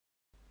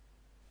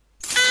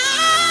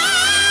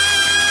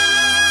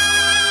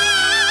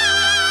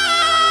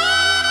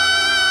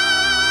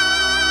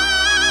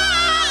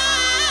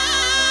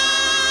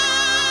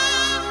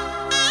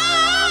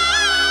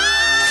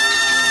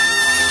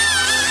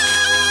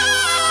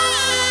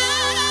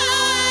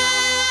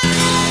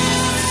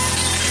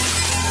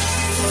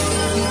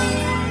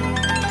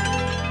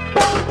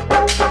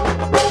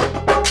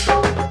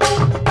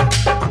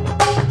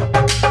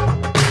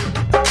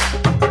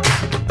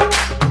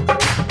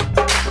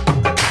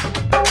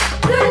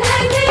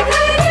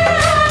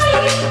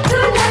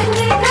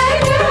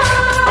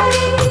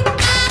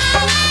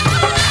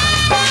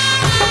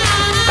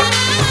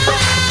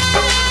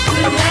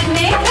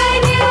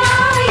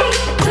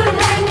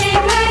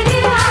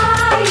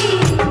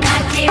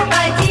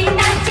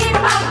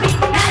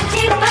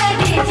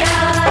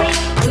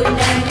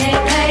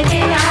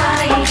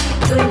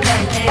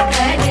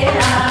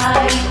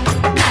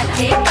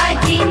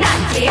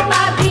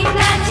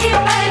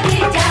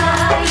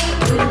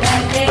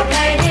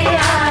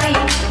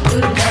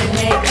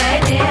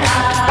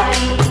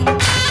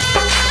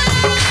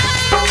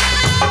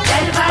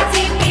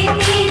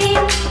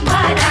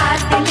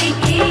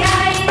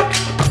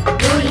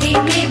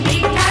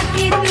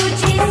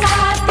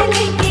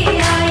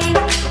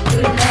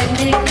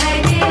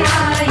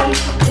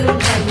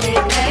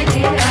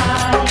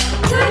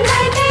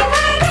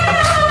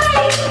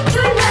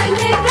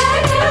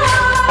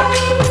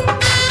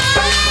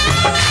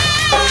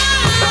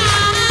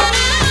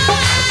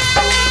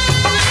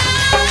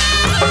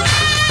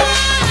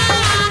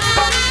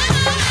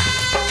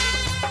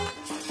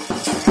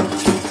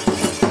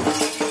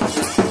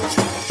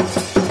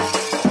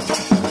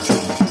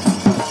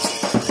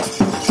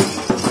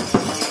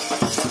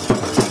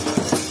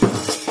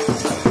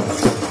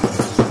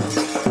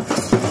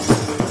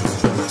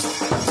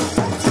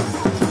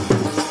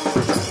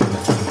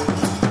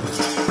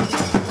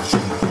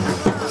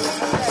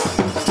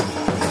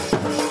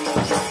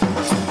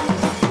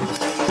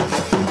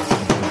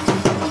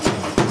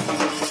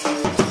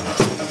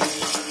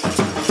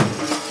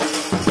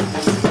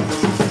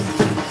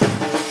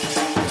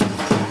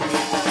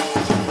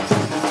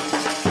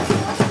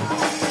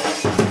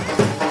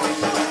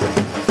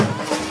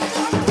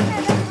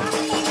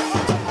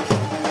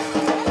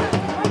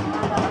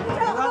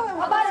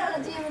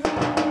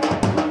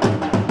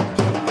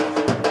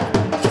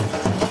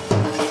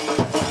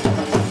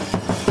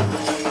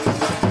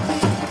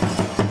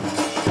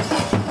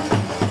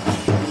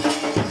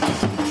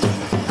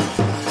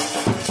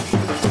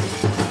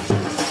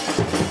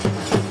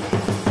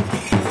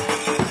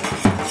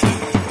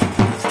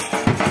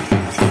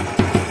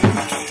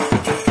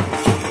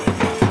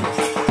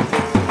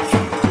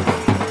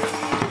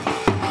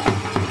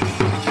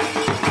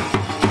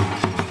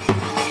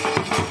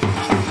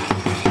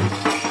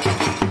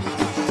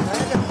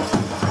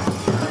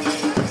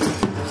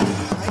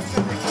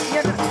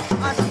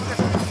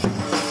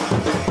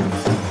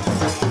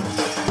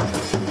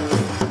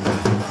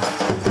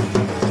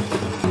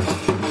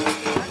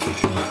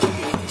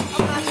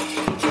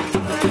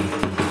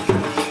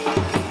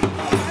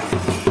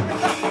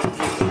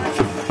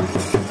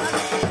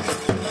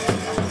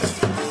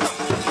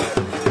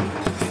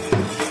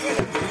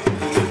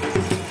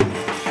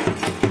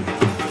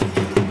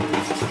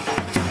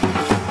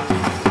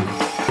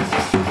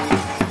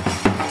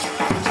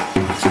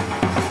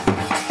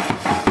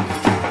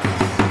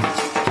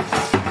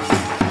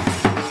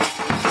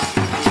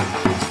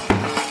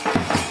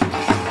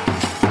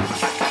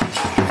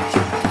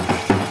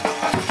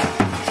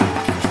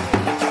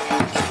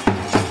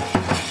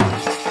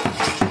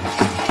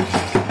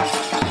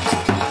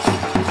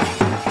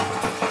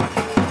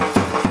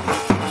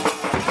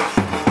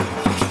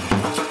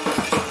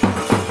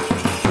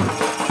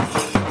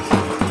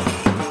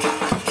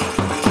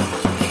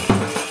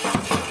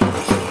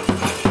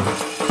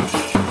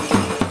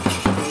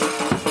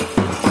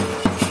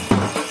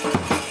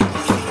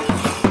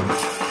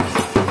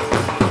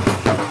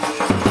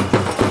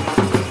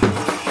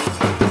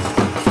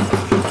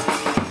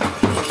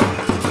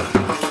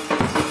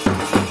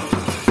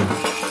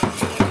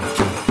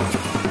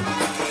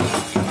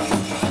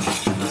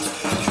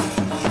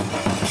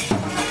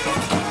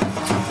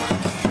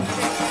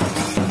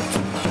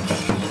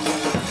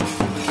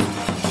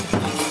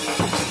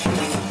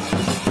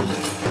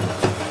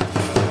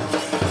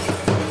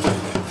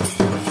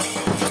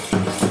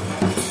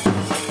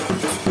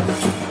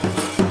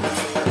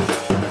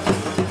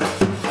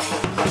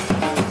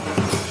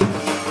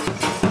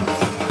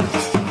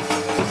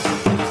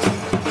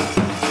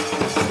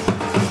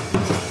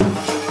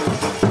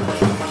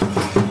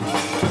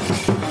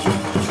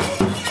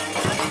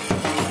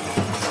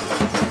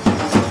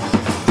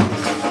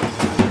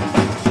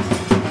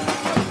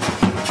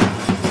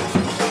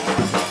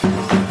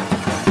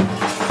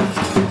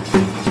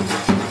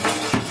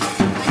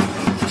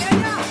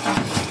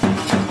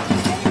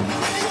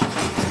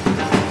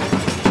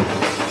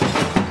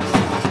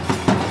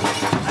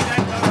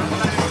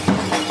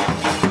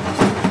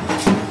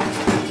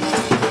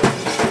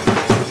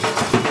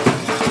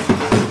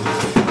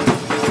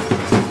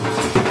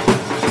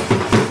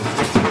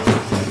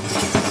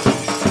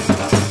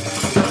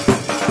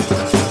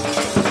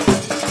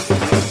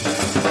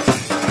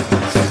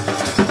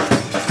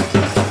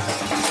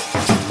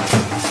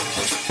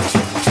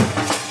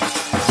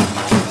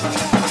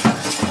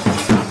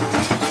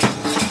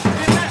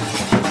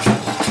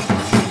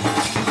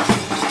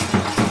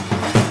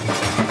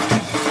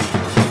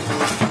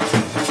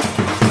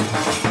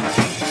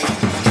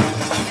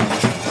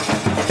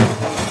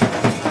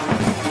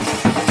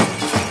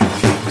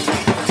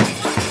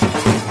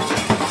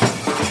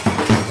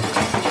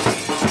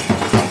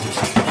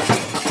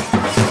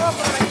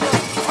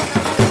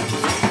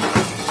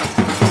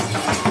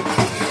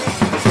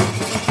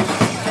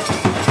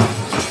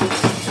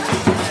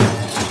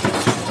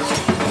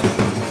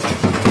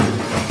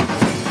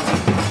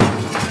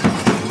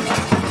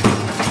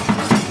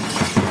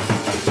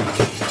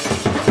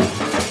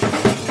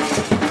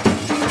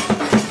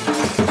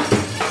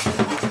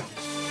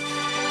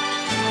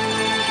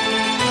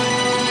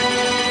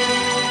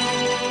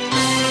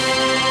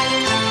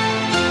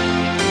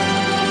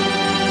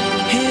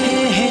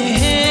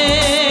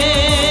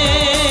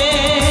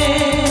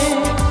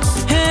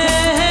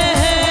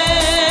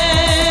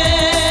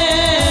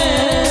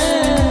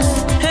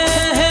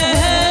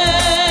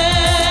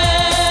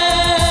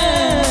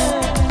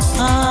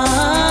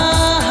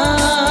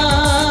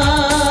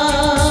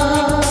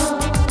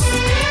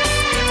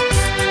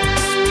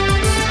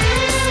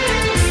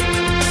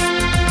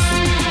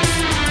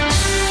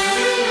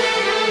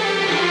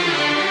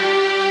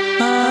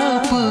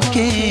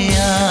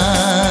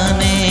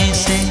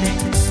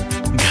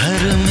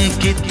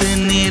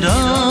कितनी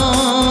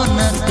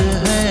रौनक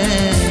है,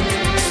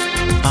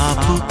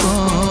 आपको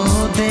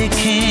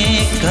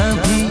देखें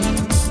कभी,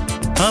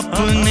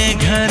 अपने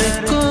घर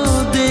को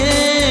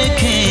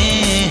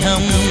देखें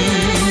हम।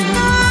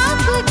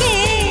 आपके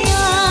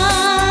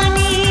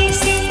आने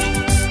से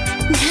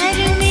घर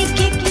में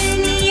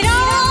कितनी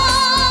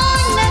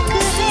रौनक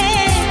है,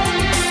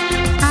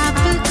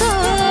 आपको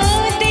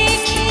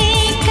देखें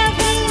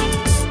कभी,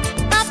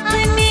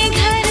 अपने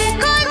घर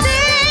को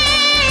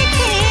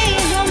देखें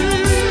हम।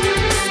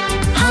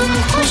 हम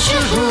खुश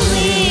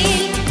हुए,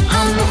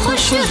 हम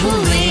खुश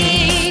हुए,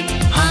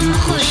 हम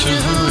खुश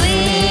हुए,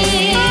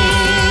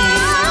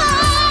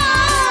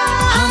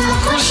 हम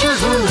खुश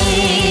हुए,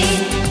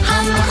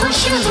 हम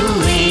खुश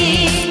हुए,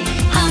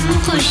 हम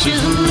खुश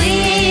हुए।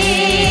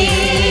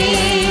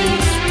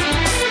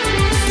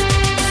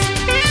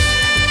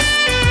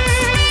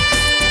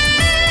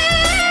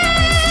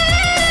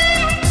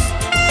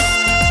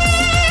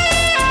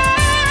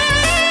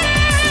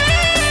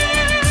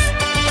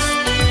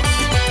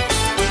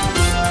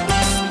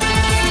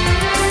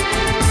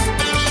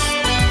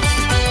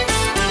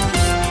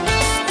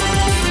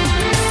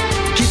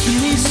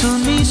 कितनी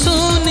सुनी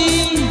सुनी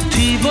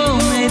थी वो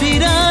मेरी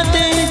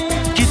रातें,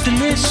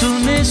 कितने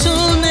सुने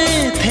सुने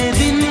थे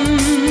दिन।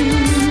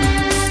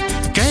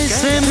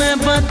 कैसे मैं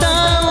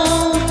बताऊं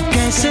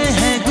कैसे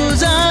है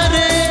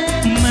गुजारे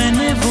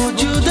मैंने वो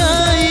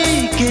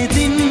जुदाई के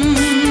दिन।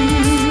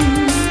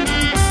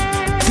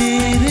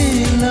 तेरे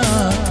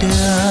लौट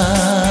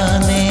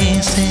आने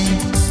से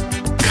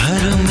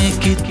घर में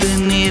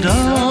कितनी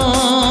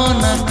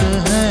रौनक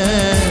है,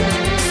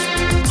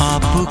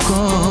 आपको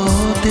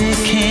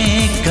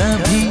देखें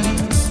कभी,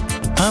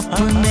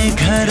 अपने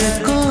घर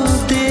को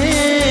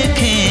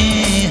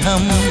देखें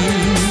हम।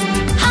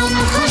 हम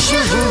खुश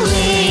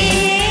हुए,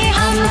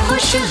 हम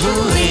खुश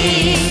हुए,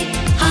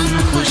 हम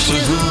खुश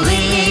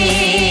हुए,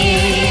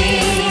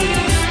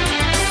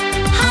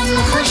 हम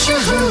खुश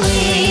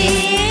हुए,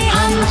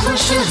 हम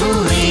खुश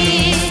हुए,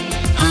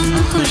 हम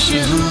खुश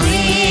हुए।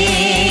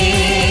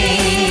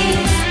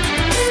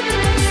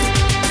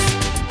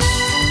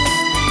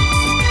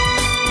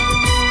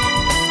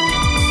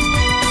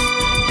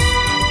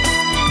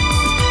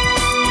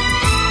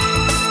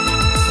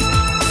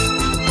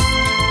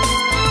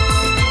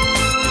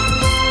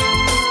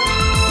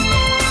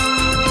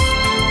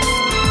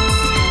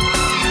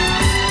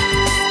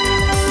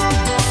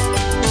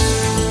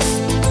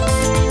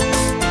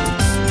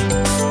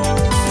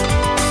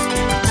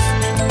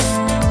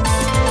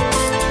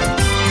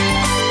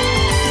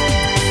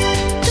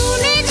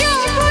 तूने जो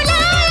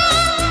बुलाया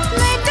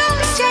मैं तो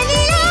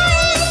चली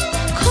आई,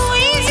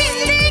 खोई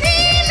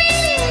जिंदगी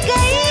मिल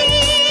गई।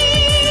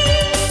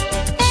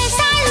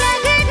 ऐसा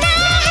लगता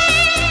है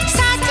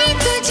साथी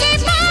तुझे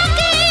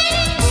पाके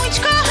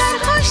मुझको हर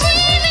खुशी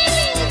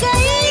मिल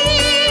गई।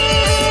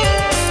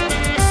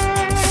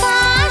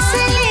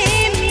 फासले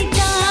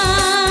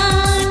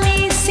मिटाने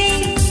से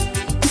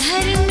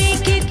घर में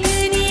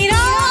कितनी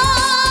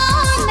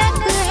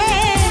रौनक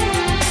है,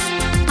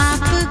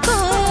 आपको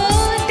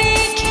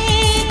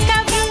देखें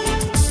कभी,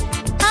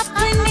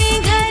 अपने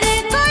घर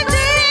को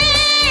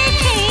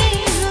देखें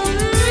हम।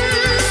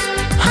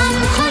 हम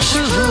खुश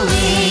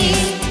हुए,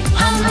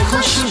 हम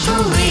खुश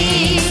हुए,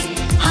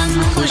 हम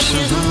खुश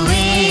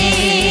हुए,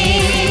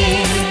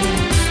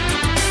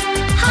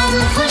 हम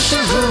खुश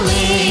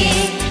हुए,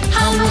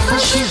 हम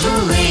खुश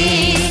हुए,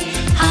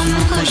 हम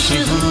खुश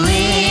हुए।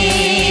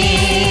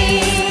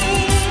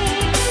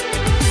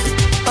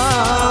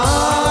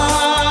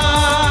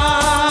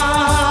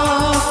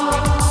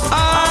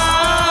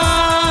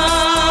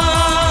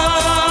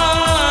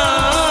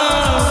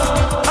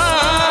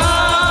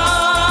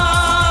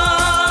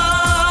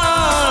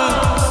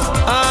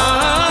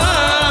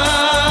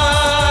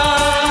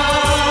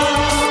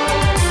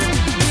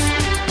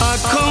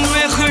 आँखों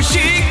में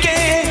खुशी के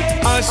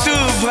आंसू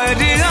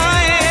भर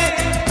आए,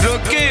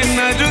 रुके न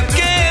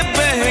रुके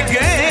बह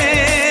गए।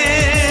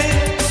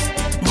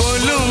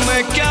 बोलूं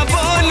मैं क्या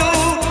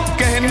बोलूं,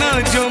 कहना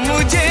जो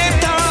मुझे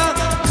था,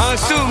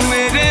 आंसू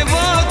मेरे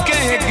वो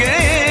कह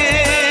गए।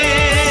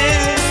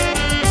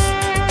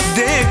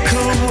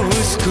 देखो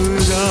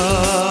मुस्कुराने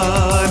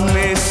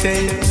से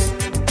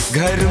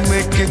घर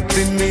में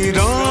कितनी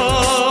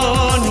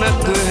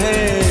रौनक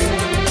है,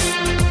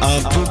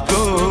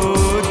 आपको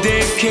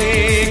देखे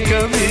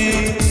कभी,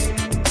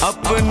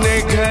 अपने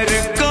घर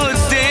को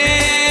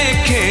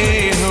देखे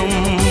हम।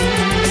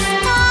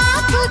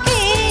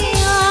 आपके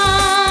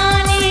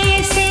आने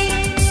से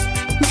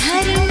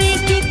घर में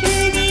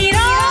कितनी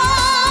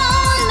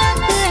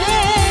रौनक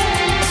है,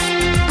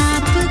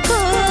 आपको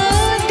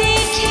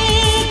देखें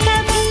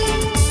कभी,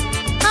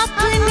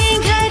 अपने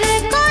घर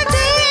को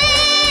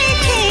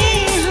देखें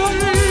हम।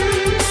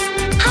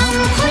 हम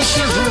खुश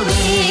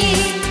हुए,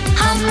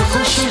 हम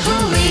खुश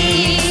हुए,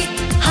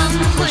 हम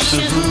खुश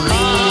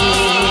हुए,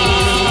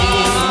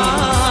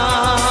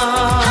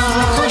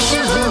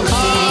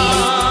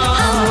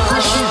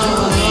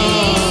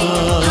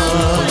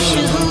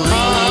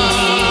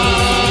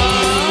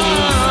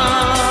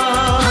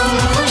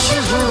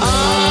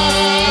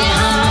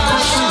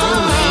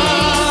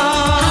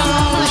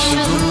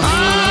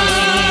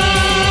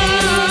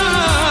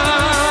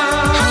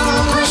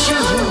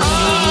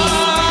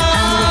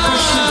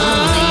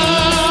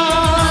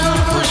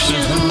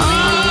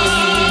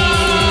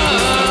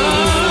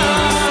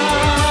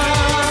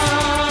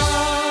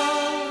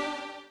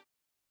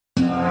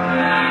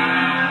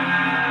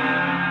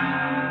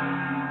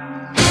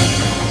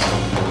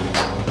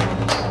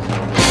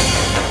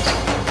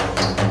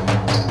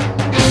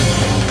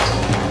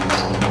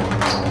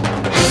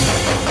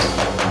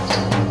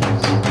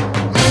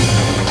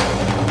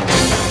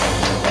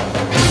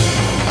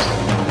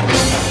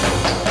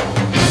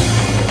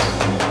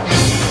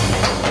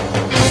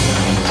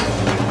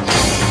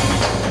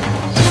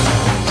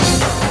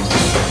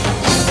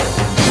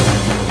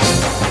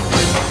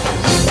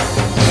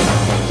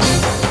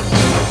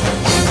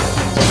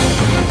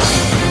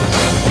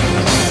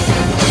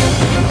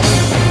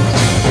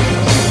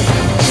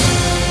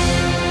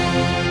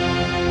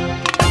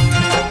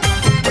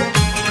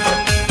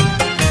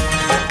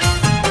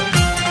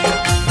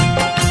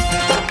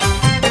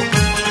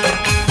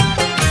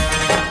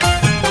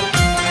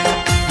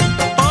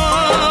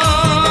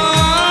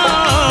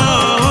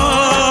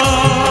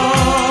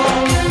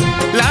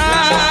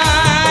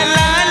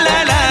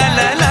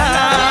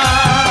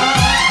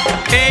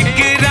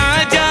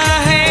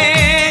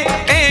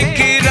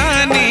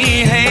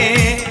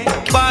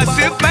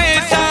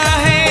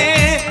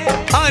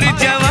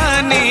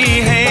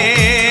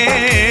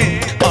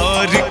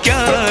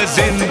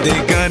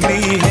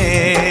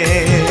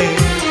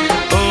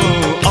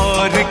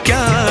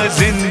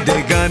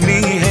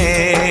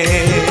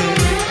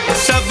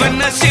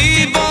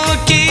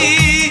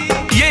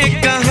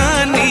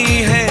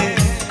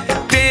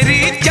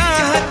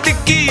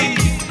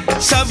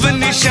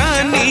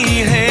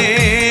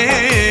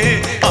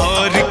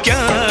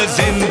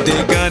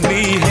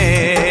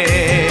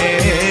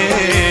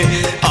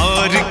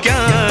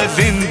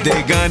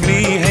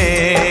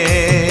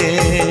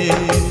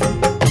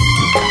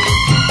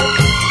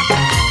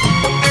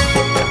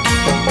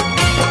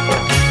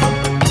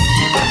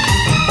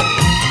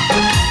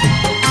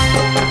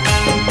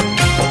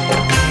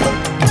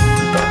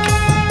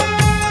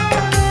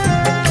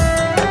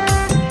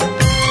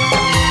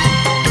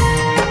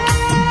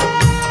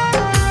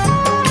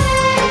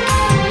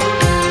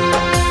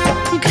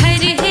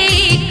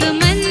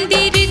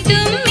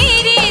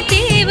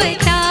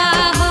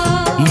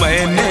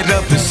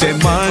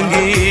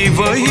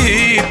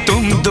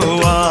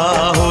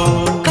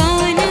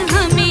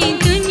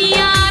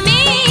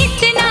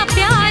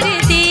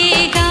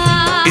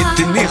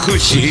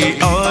 खुशी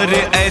और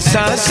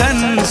ऐसा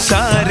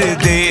संसार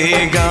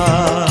देगा।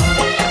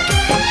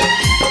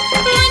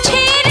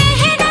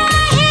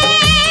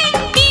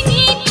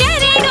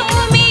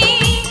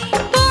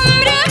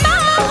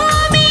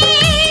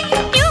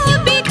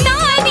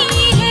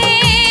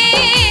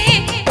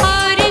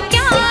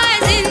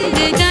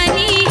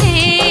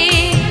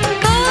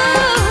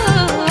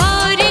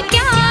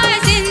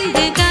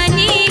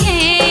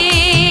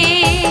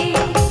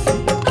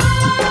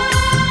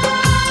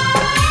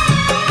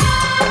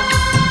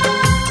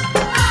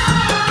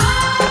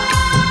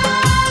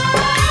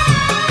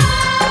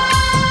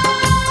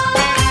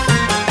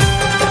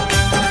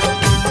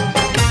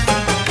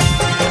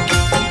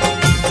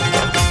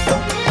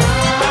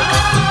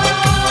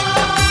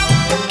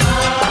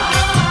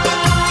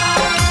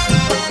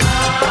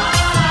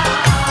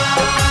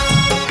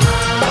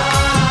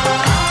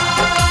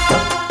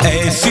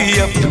 ऐसी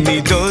अपनी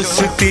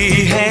दोस्ती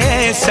है,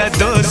 ऐसा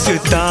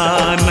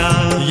दोस्ताना,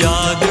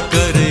 याद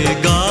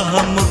करेगा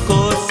हमको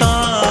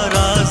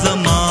सारा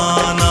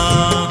जमाना।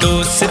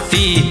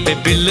 दोस्ती पे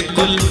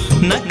बिल्कुल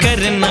न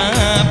करना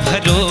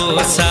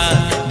भरोसा,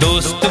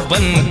 दोस्त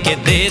बन के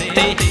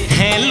देते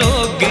हैं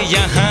लोग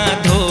यहाँ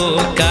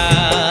धोखा।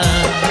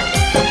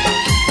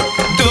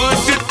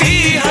 दोस्ती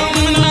हम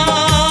ना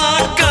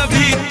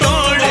कभी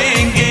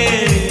तोड़ेंगे,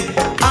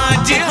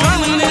 आज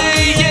हमने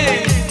ये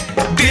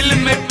दिल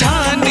में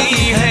ठानी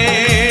है।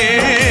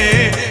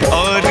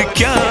 और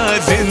क्या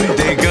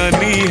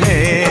जिंदगानी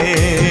है,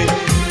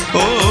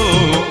 ओ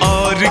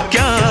और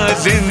क्या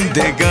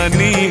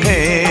जिंदगानी है।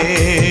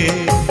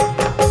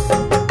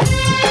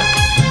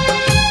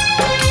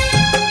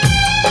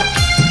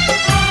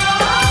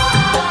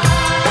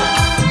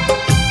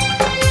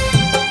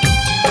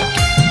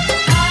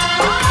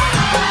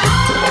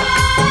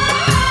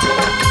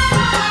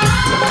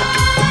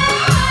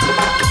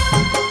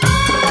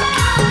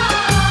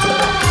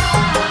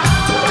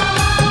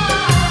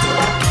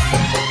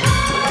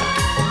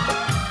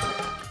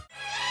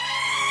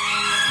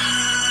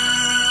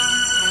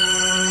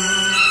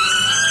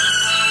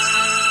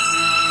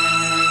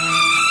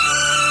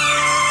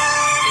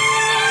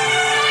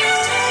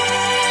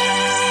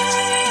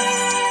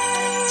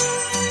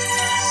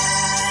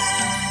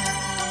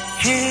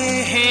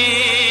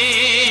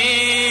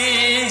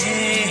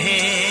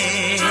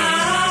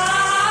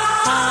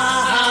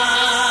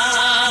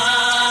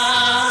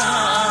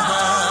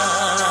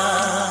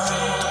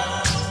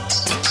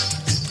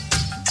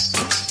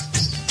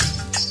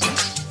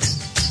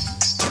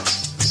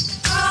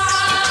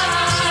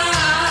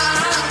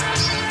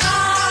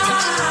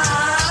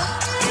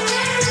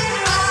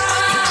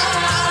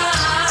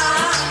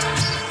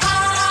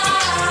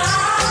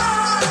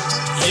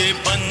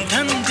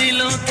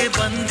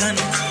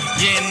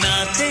 ये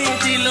नाते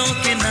दिलों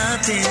के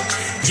नाते,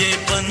 ये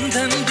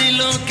बंधन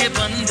दिलों के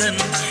बंधन,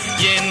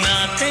 ये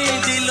नाते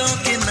दिलों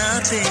के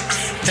नाते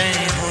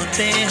तय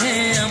होते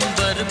हैं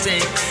अंबर पे,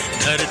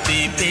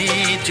 धरती पे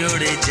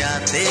जोड़े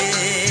जाते।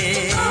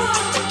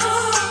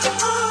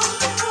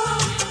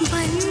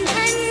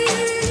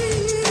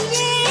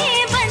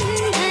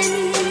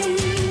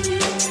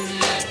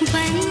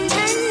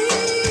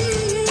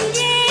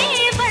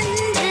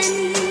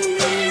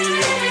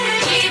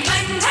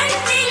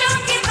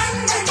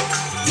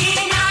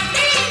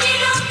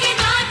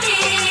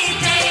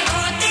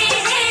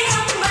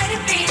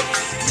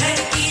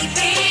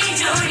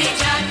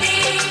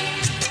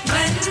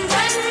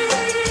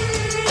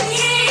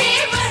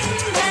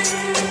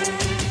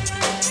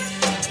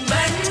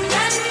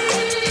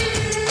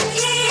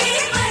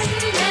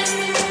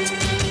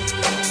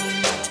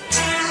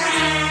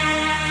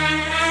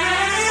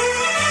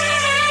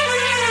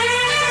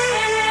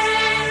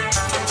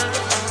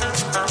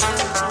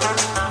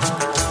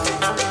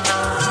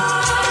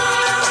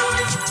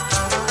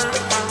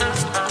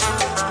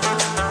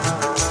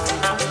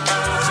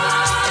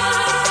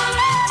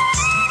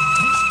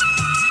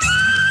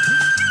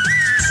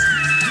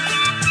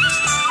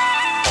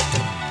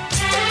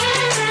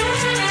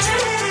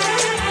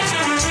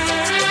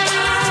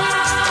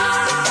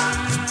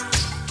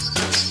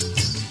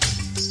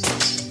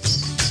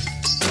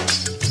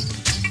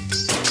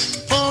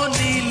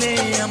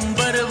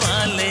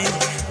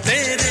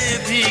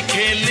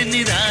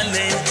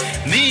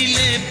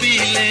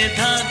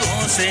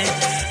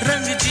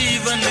 रंग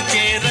जीवन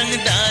के रंग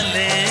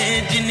डाले,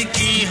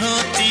 जिनकी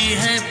होती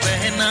है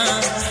पहना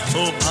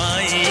ओ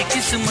भाई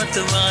किस्मत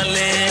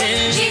वाले,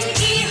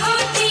 जिनकी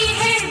होती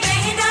है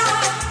बहना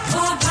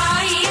ओ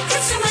भाई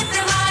किस्मत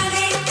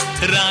वाले।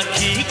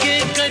 राखी के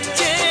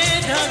कच्चे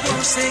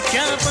धागों से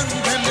क्या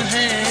बंधन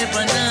है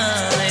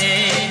बनाए,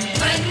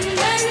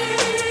 बंधन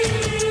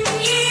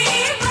ये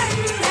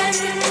बंधन,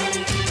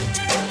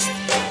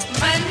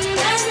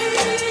 बंधन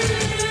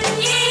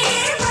ये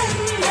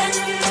बंधन,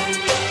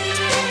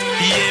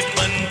 ये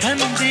बंधन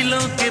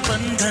दिलों के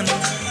बंधन,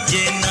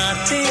 ये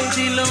नाते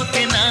दिलों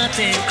के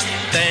नाते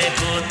तय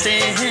होते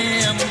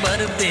हैं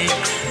अंबर पे,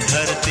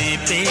 धरती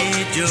पे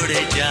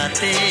जोड़े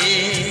जाते।